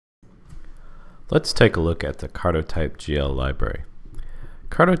Let's take a look at the CartoType-GL library.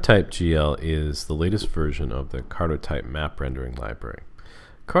 CartoType-GL is the latest version of the CartoType map rendering library.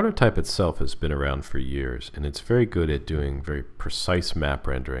 CartoType itself has been around for years, and it's very good at doing very precise map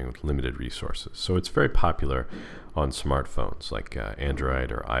rendering with limited resources. So it's very popular on smartphones like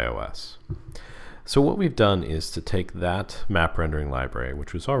Android or iOS. So what we've done is to take that map rendering library,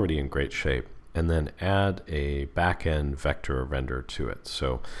 which was already in great shape, and then add a back-end vector render to it.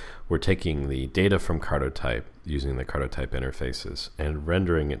 So we're taking the data from CartoType using the CartoType interfaces and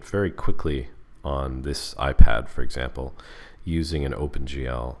rendering it very quickly on this iPad, for example, using an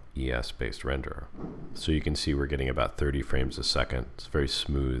OpenGL ES based renderer. So you can see we're getting about 30 frames a second. It's very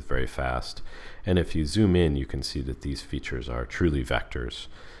smooth, very fast. And if you zoom in, you can see that these features are truly vectors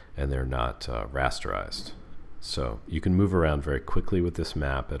and they're not rasterized. So you can move around very quickly with this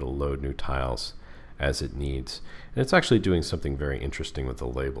map. It'll load new tiles as it needs. And it's actually doing something very interesting with the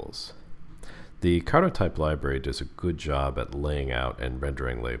labels. The CartoType library does a good job at laying out and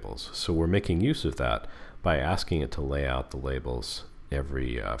rendering labels. So we're making use of that by asking it to lay out the labels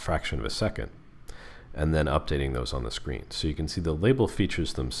every fraction of a second and then updating those on the screen. So you can see the label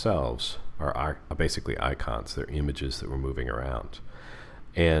features themselves are basically icons. They're images that we're moving around.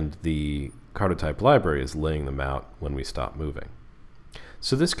 And the CartoType library is laying them out when we stop moving.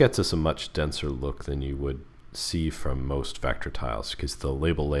 So this gets us a much denser look than you would see from most vector tiles because the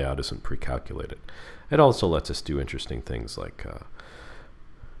label layout isn't pre-calculated. It also lets us do interesting things like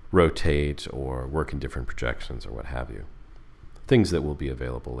rotate or work in different projections or what have you. Things that will be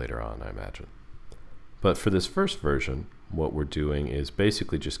available later on, I imagine. But for this first version, what we're doing is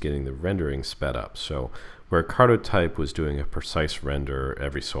basically just getting the rendering sped up. So where CartoType was doing a precise render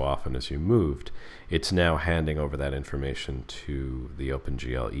every so often as you moved, it's now handing over that information to the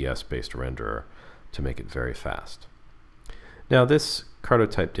OpenGL ES based renderer to make it very fast. Now this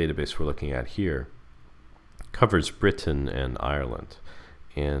CartoType database we're looking at here covers Britain and Ireland.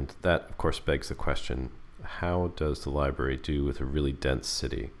 And that, of course, begs the question, how does the library do with a really dense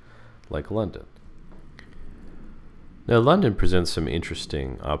city like London? Now, London presents some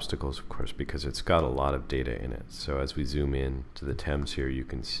interesting obstacles, of course, because it's got a lot of data in it. So as we zoom in to the Thames here, you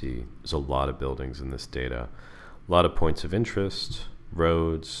can see there's a lot of buildings in this data, a lot of points of interest,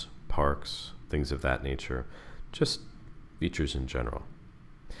 roads, parks, things of that nature, just features in general.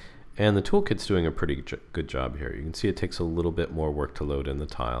 And the toolkit's doing a pretty good job here. You can see it takes a little bit more work to load in the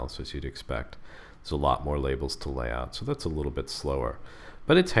tiles, as you'd expect. There's a lot more labels to lay out, so that's a little bit slower.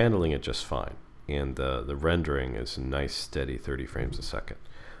 But it's handling it just fine. And the rendering is a nice, steady 30 frames a second.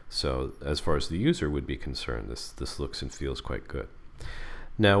 So as far as the user would be concerned, this looks and feels quite good.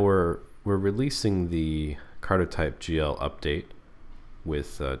 Now we're releasing the CartoType-GL update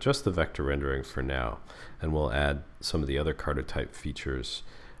with just the vector rendering for now. And we'll add some of the other CartoType features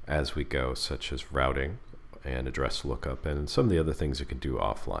as we go, such as routing and address lookup and some of the other things you can do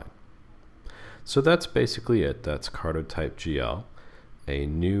offline. So that's basically it. That's CartoType-GL, a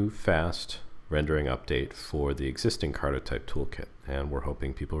new fast rendering update for the existing CartoType toolkit, and we're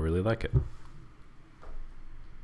hoping people really like it.